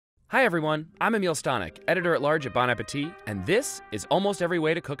Hi everyone, I'm Amiel Stanek, editor-at-large at Bon Appetit, and this is almost every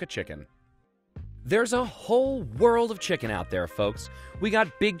way to cook a chicken. There's a whole world of chicken out there, folks. We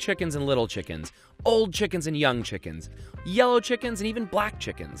got big chickens and little chickens, old chickens and young chickens, yellow chickens and even black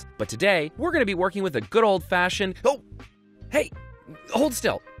chickens. But today, we're gonna be working with a good old-fashioned... Oh! Hey! Hold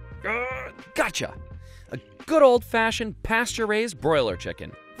still. Gotcha! A good old-fashioned pasture-raised broiler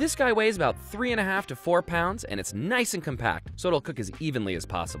chicken. This guy weighs about 3.5 to 4 pounds, and it's nice and compact, so it'll cook as evenly as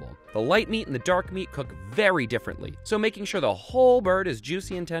possible. The light meat and the dark meat cook very differently, so making sure the whole bird is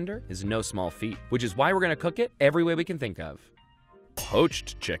juicy and tender is no small feat, which is why we're gonna cook it every way we can think of.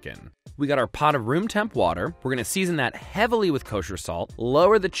 Poached chicken. We got our pot of room temp water. We're gonna season that heavily with kosher salt,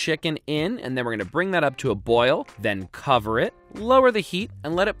 lower the chicken in, and then we're gonna bring that up to a boil, then cover it, lower the heat,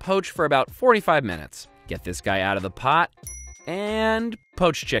 and let it poach for about 45 minutes. Get this guy out of the pot, and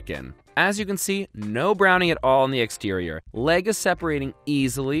poached chicken. As you can see, no browning at all on the exterior. Leg is separating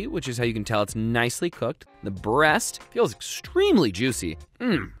easily, which is how you can tell it's nicely cooked. The breast feels extremely juicy.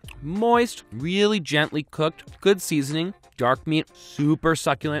 Moist, really gently cooked, good seasoning. Dark meat, super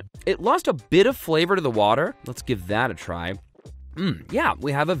succulent. It lost a bit of flavor to the water. Let's give that a try. Yeah,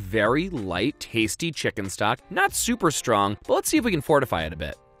 we have a very light, tasty chicken stock. Not super strong, but let's see if we can fortify it a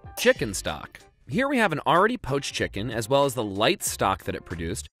bit. Chicken stock. Here we have an already poached chicken, as well as the light stock that it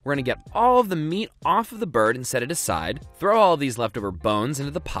produced. We're gonna get all of the meat off of the bird and set it aside. Throw all of these leftover bones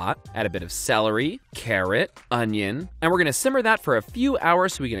into the pot. Add a bit of celery, carrot, onion, and we're gonna simmer that for a few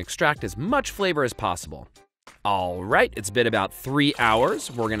hours so we can extract as much flavor as possible. All right, it's been about 3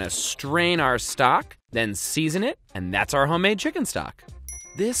 hours. We're gonna strain our stock, then season it, and that's our homemade chicken stock.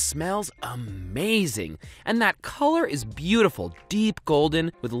 This smells amazing, and that color is beautiful, deep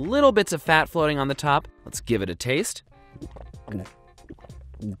golden with little bits of fat floating on the top. Let's give it a taste.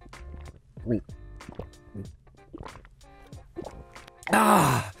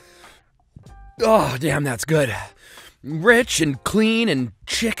 Oh, damn, that's good. Rich and clean and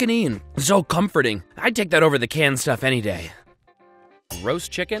chickeny and so comforting. I'd take that over the canned stuff any day. Roast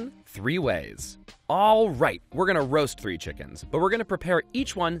chicken 3 ways. All right, we're gonna roast 3 chickens, but we're gonna prepare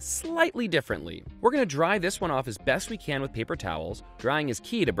each one slightly differently. We're gonna dry this one off as best we can with paper towels. Drying is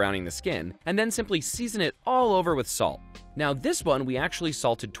key to browning the skin, and then simply season it all over with salt. Now this one we actually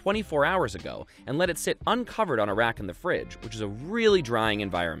salted 24 hours ago and let it sit uncovered on a rack in the fridge, which is a really drying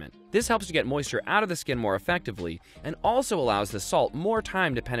environment. This helps to get moisture out of the skin more effectively and also allows the salt more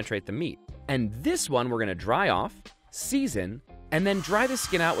time to penetrate the meat. And this one we're gonna dry off, season, and then dry the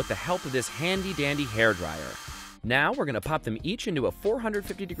skin out with the help of this handy-dandy hair dryer. Now we're gonna pop them each into a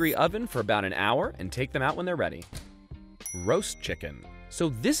 450-degree oven for about an hour and take them out when they're ready. Roast chicken. So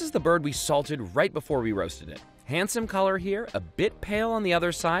this is the bird we salted right before we roasted it. Handsome color here, a bit pale on the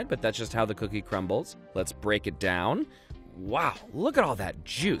other side, but that's just how the cookie crumbles. Let's break it down. Wow, look at all that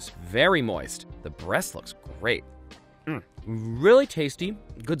juice, very moist. The breast looks great. Really tasty,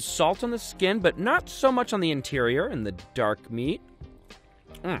 good salt on the skin, but not so much on the interior and the dark meat.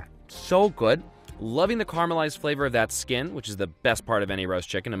 So good. Loving the caramelized flavor of that skin, which is the best part of any roast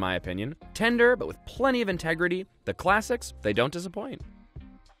chicken in my opinion. Tender, but with plenty of integrity. The classics, they don't disappoint.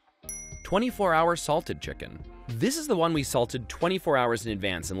 24-hour salted chicken. This is the one we salted 24 hours in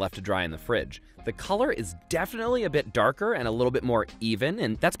advance and left to dry in the fridge. The color is definitely a bit darker and a little bit more even,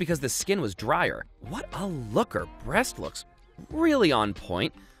 and that's because the skin was drier. What a looker. Breast looks really on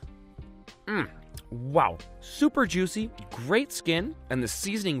point. Wow, super juicy, great skin, and the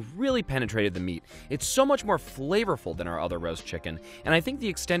seasoning really penetrated the meat. It's so much more flavorful than our other roast chicken, and I think the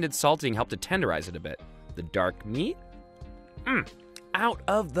extended salting helped to tenderize it a bit. The dark meat, out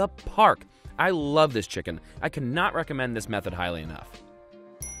of the park. I love this chicken. I cannot recommend this method highly enough.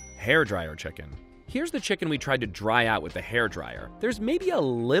 Hair dryer chicken. Here's the chicken we tried to dry out with the hair dryer. There's maybe a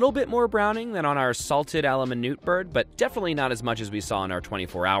little bit more browning than on our salted a la minute bird, but definitely not as much as we saw in our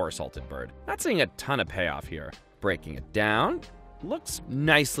 24-hour salted bird. Not seeing a ton of payoff here. Breaking it down, looks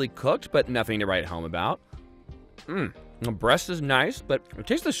nicely cooked, but nothing to write home about. The breast is nice, but it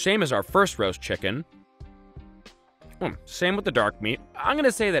tastes the same as our first roast chicken. Same with the dark meat. I'm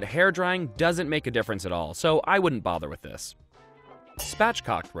gonna say that hair drying doesn't make a difference at all, so I wouldn't bother with this.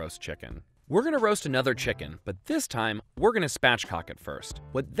 Spatchcock roast chicken. We're gonna roast another chicken, but this time, we're gonna spatchcock it first.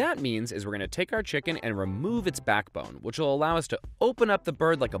 What that means is we're gonna take our chicken and remove its backbone, which will allow us to open up the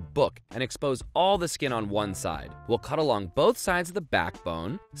bird like a book and expose all the skin on one side. We'll cut along both sides of the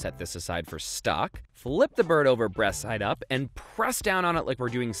backbone, set this aside for stock, flip the bird over breast side up, and press down on it like we're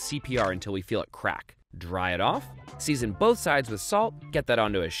doing CPR until we feel it crack. Dry it off, season both sides with salt, get that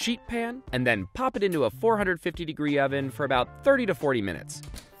onto a sheet pan, and then pop it into a 450-degree oven for about 30 to 40 minutes.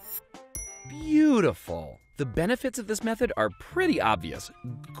 Beautiful. The benefits of this method are pretty obvious.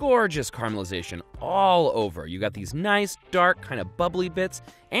 Gorgeous caramelization all over. You got these nice, dark, kind of bubbly bits,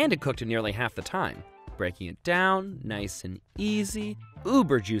 and it cooked in nearly half the time. Breaking it down, nice and easy.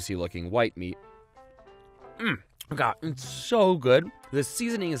 Uber juicy looking white meat. God, it's so good. The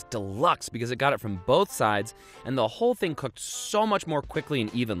seasoning is deluxe because it got it from both sides, and the whole thing cooked so much more quickly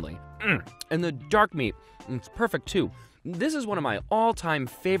and evenly. And the dark meat, it's perfect too. This is one of my all-time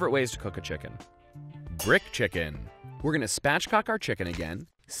favorite ways to cook a chicken. Brick chicken. We're gonna spatchcock our chicken again,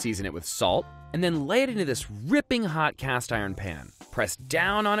 season it with salt, and then lay it into this ripping hot cast iron pan. Press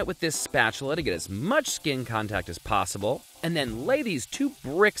down on it with this spatula to get as much skin contact as possible, and then lay these 2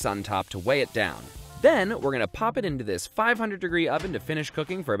 bricks on top to weigh it down. Then we're gonna pop it into this 500-degree oven to finish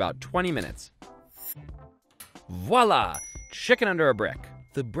cooking for about 20 minutes. Voila! Chicken under a brick.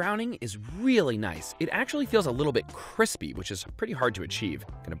 The browning is really nice. It actually feels a little bit crispy, which is pretty hard to achieve.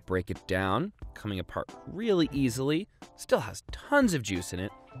 Gonna break it down, coming apart really easily. Still has tons of juice in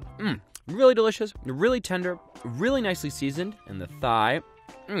it. Really delicious, really tender, really nicely seasoned, and the thigh.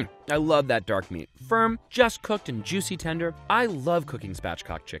 I love that dark meat. Firm, just cooked and juicy tender. I love cooking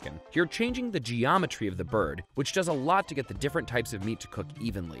spatchcock chicken. You're changing the geometry of the bird, which does a lot to get the different types of meat to cook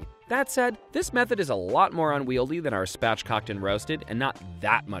evenly. That said, this method is a lot more unwieldy than our spatchcocked and roasted, and not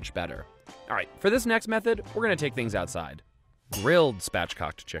that much better. All right, for this next method, we're gonna take things outside. Grilled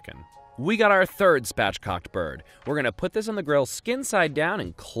spatchcocked chicken. We got our 3rd spatchcocked bird. We're gonna put this on the grill skin side down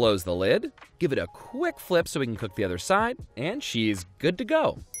and close the lid. Give it a quick flip so we can cook the other side, and she's good to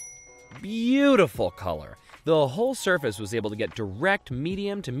go. Beautiful color. The whole surface was able to get direct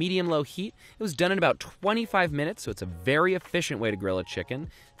medium to medium-low heat. It was done in about 25 minutes, so it's a very efficient way to grill a chicken.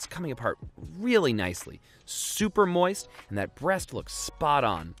 It's coming apart really nicely, super moist, and that breast looks spot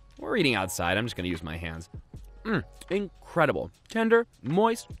on. We're eating outside, I'm just gonna use my hands. Incredible. Tender,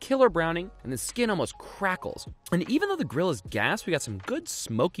 moist, killer browning, and the skin almost crackles. And even though the grill is gas, we got some good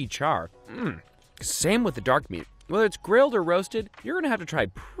smoky char. Same with the dark meat. Whether it's grilled or roasted, you're gonna have to try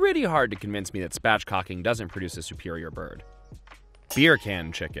pretty hard to convince me that spatchcocking doesn't produce a superior bird. Beer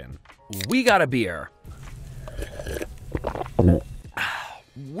can chicken. We got a beer.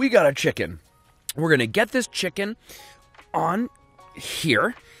 We got a chicken. We're gonna get this chicken on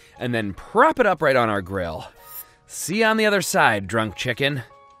here and then prop it up right on our grill. See you on the other side, drunk chicken.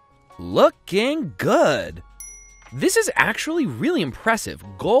 Looking good. This is actually really impressive.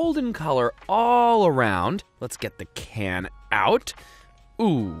 Golden color all around. Let's get the can out.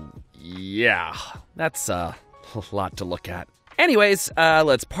 Ooh, yeah, that's a lot to look at. Anyways,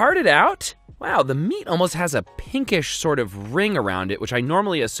 let's part it out. Wow, the meat almost has a pinkish sort of ring around it, which I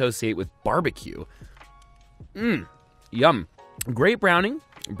normally associate with barbecue. Yum. Great browning.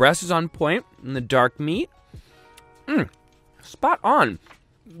 Breast is on point, and the dark meat. Spot on.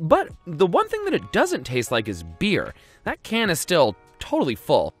 But the one thing that it doesn't taste like is beer. That can is still totally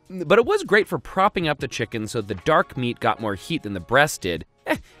full. But it was great for propping up the chicken so the dark meat got more heat than the breast did.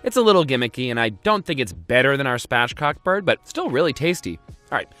 It's a little gimmicky, and I don't think it's better than our spatchcock bird, but still really tasty.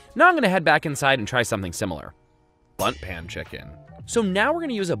 All right, now I'm gonna head back inside and try something similar. Bundt Pan chicken. So now we're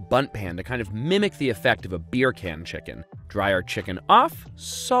gonna use a Bundt Pan to kind of mimic the effect of a beer can chicken. Dry our chicken off,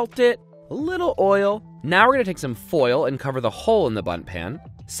 salt it, a little oil. Now we're gonna take some foil and cover the hole in the Bundt Pan,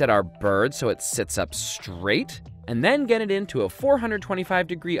 set our bird so it sits up straight, and then get it into a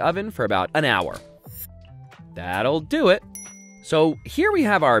 425-degree oven for about an hour. That'll do it. So here we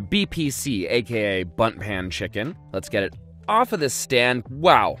have our BPC, aka Bundt Pan chicken. Let's get it off of this stand.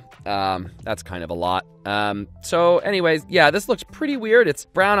 Wow, that's kind of a lot. So anyways, yeah, this looks pretty weird. It's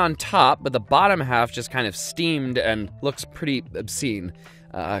brown on top, but the bottom half just kind of steamed and looks pretty obscene.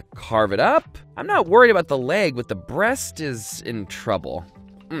 Carve it up. I'm not worried about the leg, but the breast is in trouble.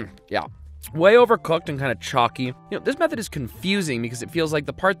 Yeah. Way overcooked and kind of chalky. You know, this method is confusing because it feels like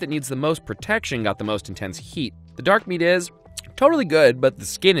the part that needs the most protection got the most intense heat. The dark meat is totally good, but the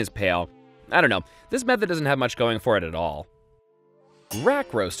skin is pale. I don't know. This method doesn't have much going for it at all.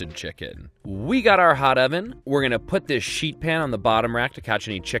 Rack roasted chicken. We got our hot oven. We're gonna put this sheet pan on the bottom rack to catch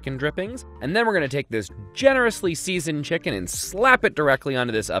any chicken drippings. And then we're gonna take this generously seasoned chicken and slap it directly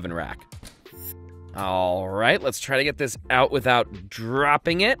onto this oven rack. All right, let's try to get this out without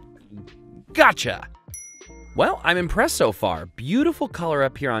dropping it. Gotcha! Well, I'm impressed so far. Beautiful color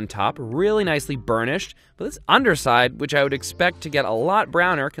up here on top, really nicely burnished, but this underside, which I would expect to get a lot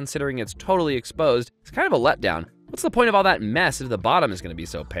browner considering it's totally exposed, is kind of a letdown. What's the point of all that mess if the bottom is gonna be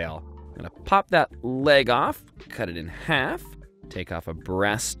so pale? I'm gonna pop that leg off, cut it in half, take off a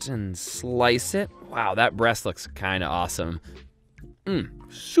breast and slice it. Wow, that breast looks kinda awesome.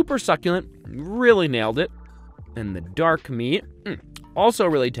 Super succulent, really nailed it. And the dark meat, also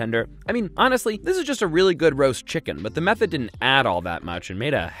really tender. I mean, honestly, this is just a really good roast chicken, but the method didn't add all that much and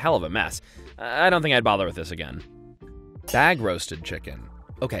made a hell of a mess. I don't think I'd bother with this again. Bag roasted chicken.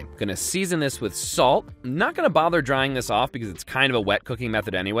 Okay, gonna season this with salt. Not gonna bother drying this off because it's kind of a wet cooking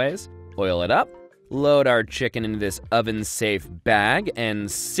method anyways. Oil it up, load our chicken into this oven-safe bag, and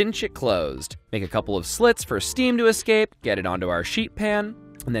cinch it closed. Make a couple of slits for steam to escape, get it onto our sheet pan,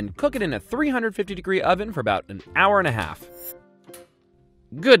 and then cook it in a 350-degree oven for about an hour and a half.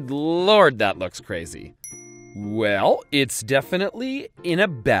 Good Lord, that looks crazy. Well, it's definitely in a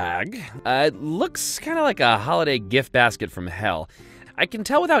bag. It looks kind of like a holiday gift basket from hell. I can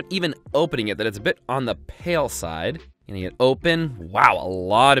tell without even opening it that it's a bit on the pale side. Getting it open, wow, a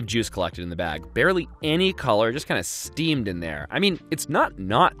lot of juice collected in the bag. Barely any color, just kind of steamed in there. I mean, it's not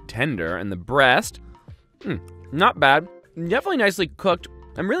tender, and the breast, not bad. Definitely nicely cooked.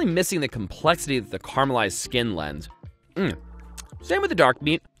 I'm really missing the complexity that the caramelized skin lends. Same with the dark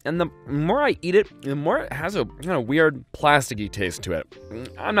meat, and the more I eat it, the more it has a kind of weird plasticky taste to it.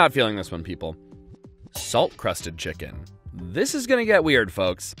 I'm not feeling this one, people. Salt-Crusted chicken. This is gonna get weird,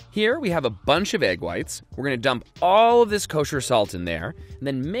 folks. Here we have a bunch of egg whites. We're gonna dump all of this kosher salt in there, and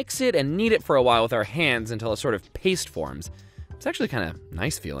then mix it and knead it for a while with our hands until a sort of paste forms. It's actually kind of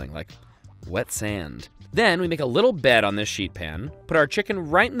nice feeling, like wet sand. Then we make a little bed on this sheet pan, put our chicken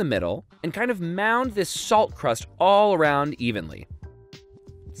right in the middle, and kind of mound this salt crust all around evenly.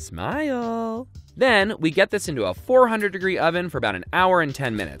 Smile. Then we get this into a 400-degree oven for about an hour and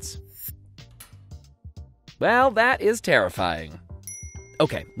 10 minutes. Well, that is terrifying.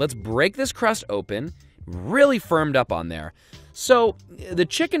 Okay, let's break this crust open. Really firmed up on there. So the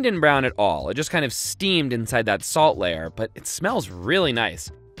chicken didn't brown at all. It just kind of steamed inside that salt layer, but it smells really nice.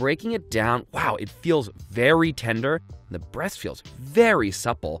 Breaking it down, wow, it feels very tender. The breast feels very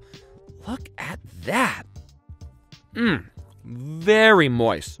supple. Look at that. Very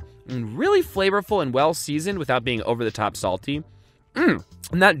moist and really flavorful and well seasoned without being over the top salty.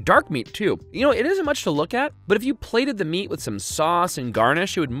 And that dark meat too. You know, it isn't much to look at, but if you plated the meat with some sauce and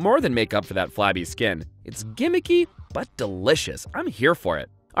garnish, it would more than make up for that flabby skin. It's gimmicky, but delicious. I'm here for it.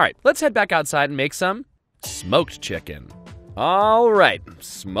 All right, let's head back outside and make some smoked chicken. All right,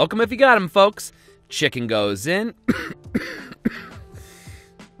 smoke 'em if you got 'em, folks. Chicken goes in,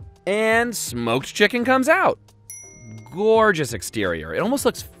 and smoked chicken comes out. Gorgeous exterior. It almost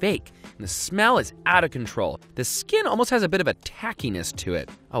looks fake. The smell is out of control. The skin almost has a bit of a tackiness to it.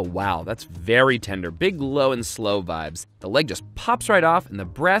 Oh wow, that's very tender. Big low and slow vibes. The leg just pops right off and the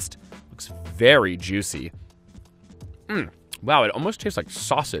breast looks very juicy. Wow, it almost tastes like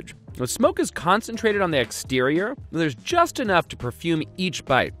sausage. The smoke is concentrated on the exterior, but there's just enough to perfume each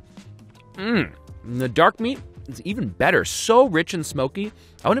bite. And the dark meat is even better. So rich and smoky.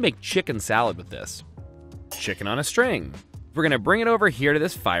 I want to make chicken salad with this. Chicken on a string. We're gonna bring it over here to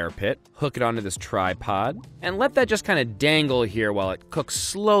this fire pit, hook it onto this tripod, and let that just kind of dangle here while it cooks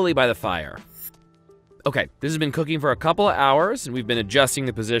slowly by the fire. Okay, this has been cooking for a couple of hours, and we've been adjusting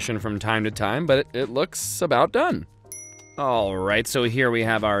the position from time to time, but it looks about done. All right, so here we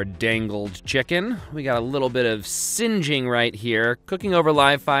have our dangled chicken. We got a little bit of singeing right here. Cooking over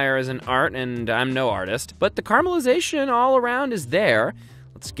live fire is an art, and I'm no artist, but the caramelization all around is there.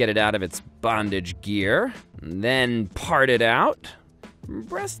 Let's get it out of its bondage gear, and then part it out.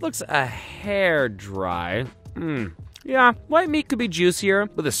 Breast looks a hair dry. Yeah, white meat could be juicier,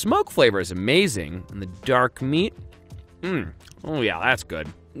 but the smoke flavor is amazing. And the dark meat, oh yeah, that's good.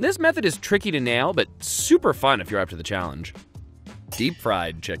 This method is tricky to nail, but super fun if you're up to the challenge. Deep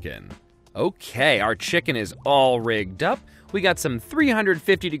fried chicken. Okay, our chicken is all rigged up. We got some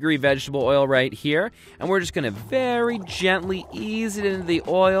 350-degree vegetable oil right here, and we're just gonna very gently ease it into the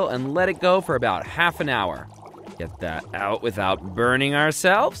oil and let it go for about half an hour. Get that out without burning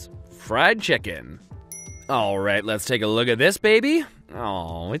ourselves. Fried chicken. All right, let's take a look at this baby.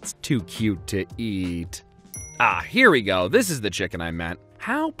 Oh, it's too cute to eat. Ah, here we go. This is the chicken I meant.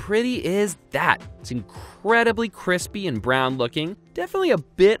 How pretty is that? It's incredibly crispy and brown looking. Definitely a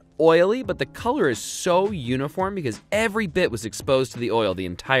bit oily, but the color is so uniform because every bit was exposed to the oil the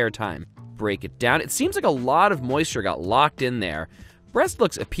entire time. Break it down. It seems like a lot of moisture got locked in there. Breast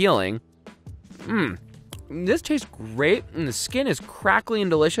looks appealing. This tastes great, and the skin is crackly and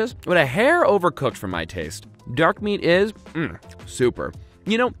delicious, but a hair overcooked for my taste. Dark meat is, super.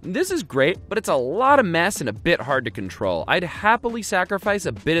 You know, this is great, but it's a lot of mess and a bit hard to control. I'd happily sacrifice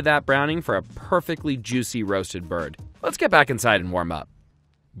a bit of that browning for a perfectly juicy roasted bird. Let's get back inside and warm up.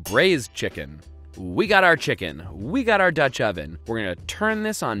 Braised chicken. We got our chicken. We got our Dutch oven. We're gonna turn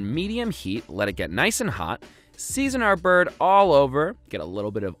this on medium heat, let it get nice and hot, season our bird all over, get a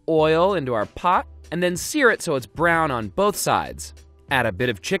little bit of oil into our pot, and then sear it so it's brown on both sides. Add a bit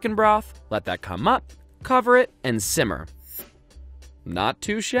of chicken broth, let that come up, cover it, and simmer. Not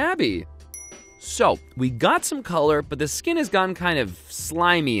too shabby. So, we got some color, but the skin has gone kind of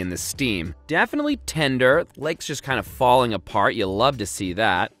slimy in the steam. Definitely tender, legs just kind of falling apart, you love to see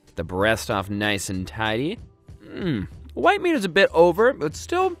that. The breast off nice and tidy. White meat is a bit over, but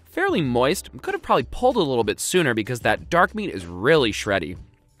still fairly moist. Could have probably pulled a little bit sooner because that dark meat is really shreddy.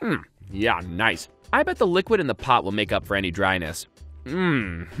 Yeah, nice. I bet the liquid in the pot will make up for any dryness.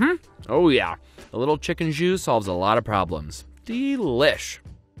 Oh yeah, a little chicken jus solves a lot of problems. Delish.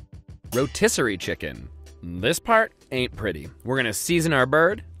 Rotisserie chicken. This part ain't pretty. We're gonna season our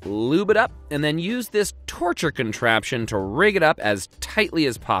bird, lube it up, and then use this torture contraption to rig it up as tightly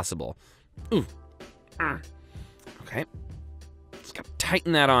as possible. Okay, just gotta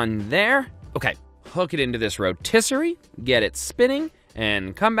tighten that on there. Okay, hook it into this rotisserie, get it spinning,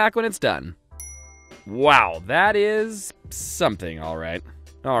 and come back when it's done. Wow, that is something, all right.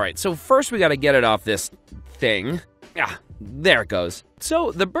 All right, so first we gotta get it off this thing. There it goes.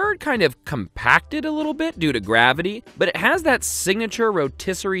 So the bird kind of compacted a little bit due to gravity, but it has that signature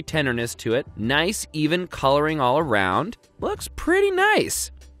rotisserie tenderness to it. Nice, even coloring all around. Looks pretty nice.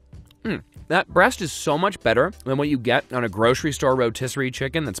 That breast is so much better than what you get on a grocery store rotisserie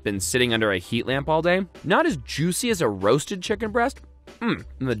chicken that's been sitting under a heat lamp all day. Not as juicy as a roasted chicken breast. And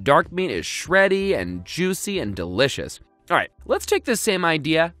the dark meat is shreddy and juicy and delicious. All right, let's take this same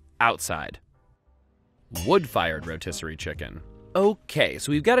idea outside. Wood-fired rotisserie chicken. Okay,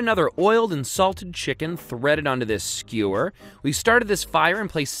 so we've got another oiled and salted chicken threaded onto this skewer. We started this fire and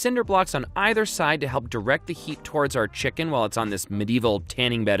placed cinder blocks on either side to help direct the heat towards our chicken while it's on this medieval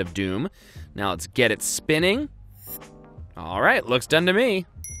tanning bed of doom. Now let's get it spinning. All right, looks done to me.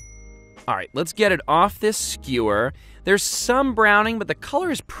 All right, let's get it off this skewer. There's some browning, but the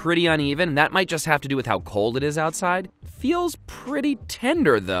color is pretty uneven. That might just have to do with how cold it is outside. Feels pretty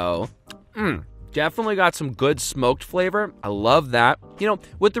tender though. Definitely got some good smoked flavor. I love that. You know,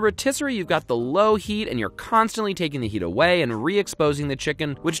 with the rotisserie, you've got the low heat and you're constantly taking the heat away and re-exposing the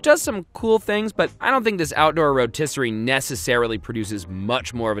chicken, which does some cool things, but I don't think this outdoor rotisserie necessarily produces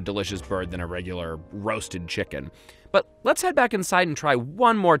much more of a delicious bird than a regular roasted chicken. But let's head back inside and try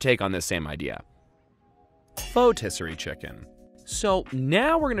one more take on this same idea. Rotisserie chicken. So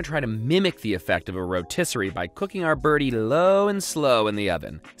now we're gonna try to mimic the effect of a rotisserie by cooking our birdie low and slow in the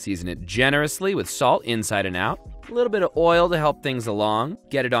oven. Season it generously with salt inside and out, a little bit of oil to help things along,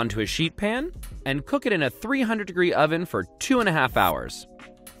 get it onto a sheet pan, and cook it in a 300-degree oven for 2.5 hours.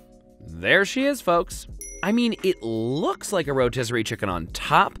 There she is, folks. I mean, it looks like a rotisserie chicken on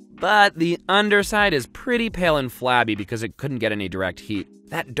top, but the underside is pretty pale and flabby because it couldn't get any direct heat.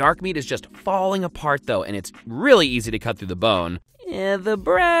 That dark meat is just falling apart though, and it's really easy to cut through the bone. The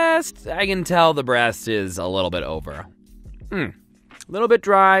breast, I can tell the breast is a little bit over. A little bit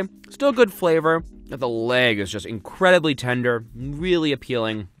dry, still good flavor. The leg is just incredibly tender, really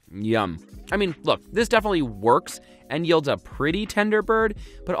appealing. Yum. I mean, look, this definitely works and yields a pretty tender bird,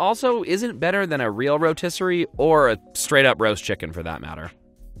 but also isn't better than a real rotisserie or a straight up roast chicken for that matter.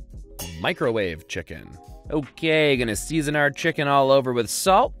 Microwave chicken. Okay, gonna season our chicken all over with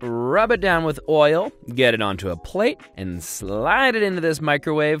salt, rub it down with oil, get it onto a plate, and slide it into this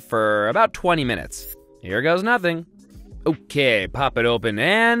microwave for about 20 minutes. Here goes nothing. Okay, pop it open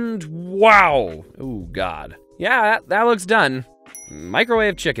and wow! Oh God. Yeah, that looks done.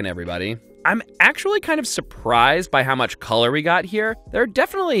 Microwave chicken, everybody. I'm actually kind of surprised by how much color we got here. There are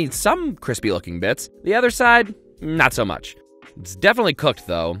definitely some crispy looking bits. The other side, not so much. It's definitely cooked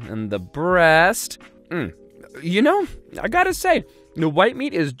though, and the breast, you know, I gotta say, the white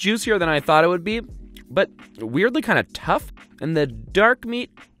meat is juicier than I thought it would be, but weirdly kind of tough, and the dark meat,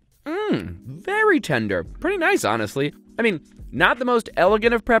 very tender. Pretty nice, honestly. I mean, not the most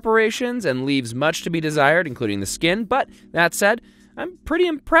elegant of preparations and leaves much to be desired, including the skin, but that said, I'm pretty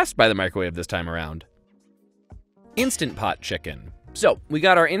impressed by the microwave this time around. Instant Pot chicken. So, we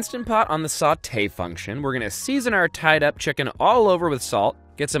got our Instant Pot on the saute function. We're gonna season our tied up chicken all over with salt,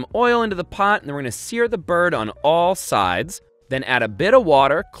 get some oil into the pot, and then we're gonna sear the bird on all sides, then add a bit of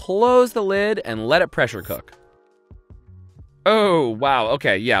water, close the lid, and let it pressure cook. Oh, wow,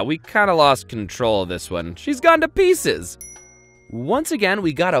 okay, yeah, we kinda lost control of this one. She's gone to pieces. Once again,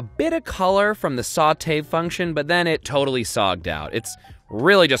 we got a bit of color from the saute function, but then it totally sogged out. It's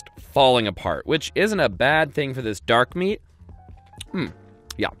really just falling apart, which isn't a bad thing for this dark meat.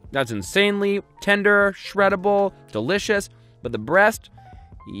 Yeah, that's insanely tender, shreddable, delicious, but the breast,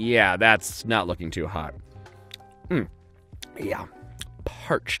 yeah, that's not looking too hot. Yeah,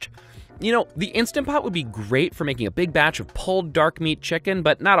 parched. You know, the Instant Pot would be great for making a big batch of pulled dark meat chicken,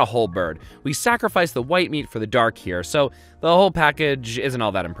 but not a whole bird. We sacrifice the white meat for the dark here, so the whole package isn't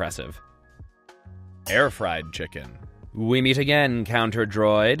all that impressive. Air-fried chicken. We meet again, counter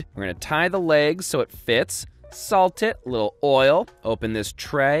droid. We're gonna tie the legs so it fits, salt it, a little oil, open this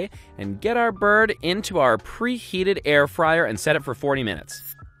tray, and get our bird into our preheated air fryer and set it for 40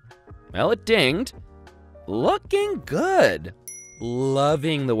 minutes. Well, it dinged. Looking good.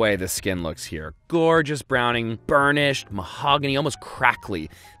 Loving the way the skin looks here. Gorgeous browning, burnished, mahogany, almost crackly.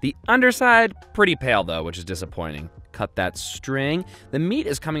 The underside, pretty pale though, which is disappointing. Cut that string. The meat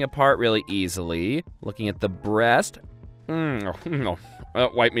is coming apart really easily. Looking at the breast.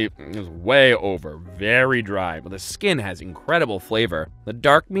 That white meat is way over, very dry, but the skin has incredible flavor. The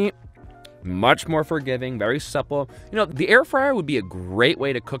dark meat, much more forgiving, very supple. You know, the air fryer would be a great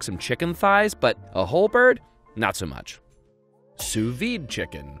way to cook some chicken thighs, but a whole bird, not so much. Sous vide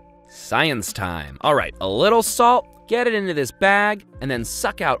chicken. Science time. All right, a little salt, get it into this bag, and then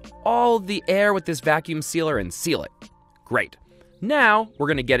suck out all the air with this vacuum sealer and seal it. Great. Now, we're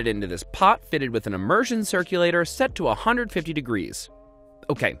gonna get it into this pot fitted with an immersion circulator set to 150 degrees.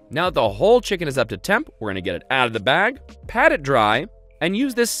 Okay, now that the whole chicken is up to temp, we're gonna get it out of the bag, pat it dry, and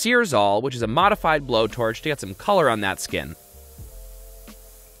use this Searzall, which is a modified blowtorch, to get some color on that skin.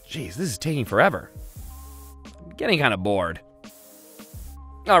 Jeez, this is taking forever. I'm getting kind of bored.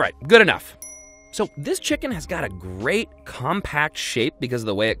 All right, good enough. So this chicken has got a great compact shape because of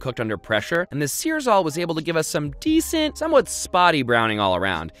the way it cooked under pressure, and the Searzall was able to give us some decent, somewhat spotty browning all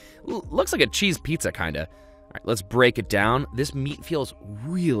around. Looks like a cheese pizza, kinda. All right, let's break it down. This meat feels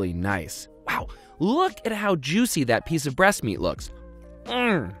really nice. Wow, look at how juicy that piece of breast meat looks.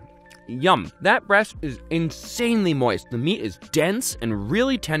 Yum. That breast is insanely moist. The meat is dense and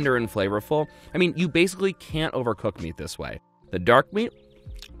really tender and flavorful. I mean, you basically can't overcook meat this way. The dark meat,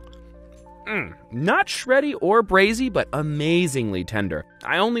 not shreddy or brazy, but amazingly tender.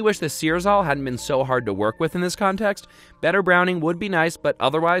 I only wish the Searzall hadn't been so hard to work with in this context. Better browning would be nice, but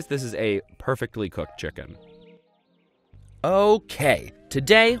otherwise, this is a perfectly cooked chicken. Okay,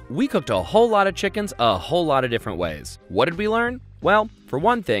 today we cooked a whole lot of chickens a whole lot of different ways. What did we learn? Well, for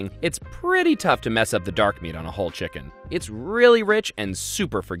one thing, it's pretty tough to mess up the dark meat on a whole chicken. It's really rich and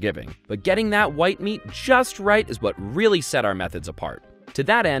super forgiving, but getting that white meat just right is what really set our methods apart. To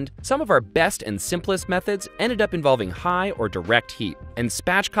that end, some of our best and simplest methods ended up involving high or direct heat, and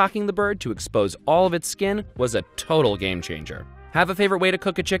spatchcocking the bird to expose all of its skin was a total game changer. Have a favorite way to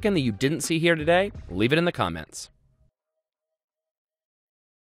cook a chicken that you didn't see here today? Leave it in the comments.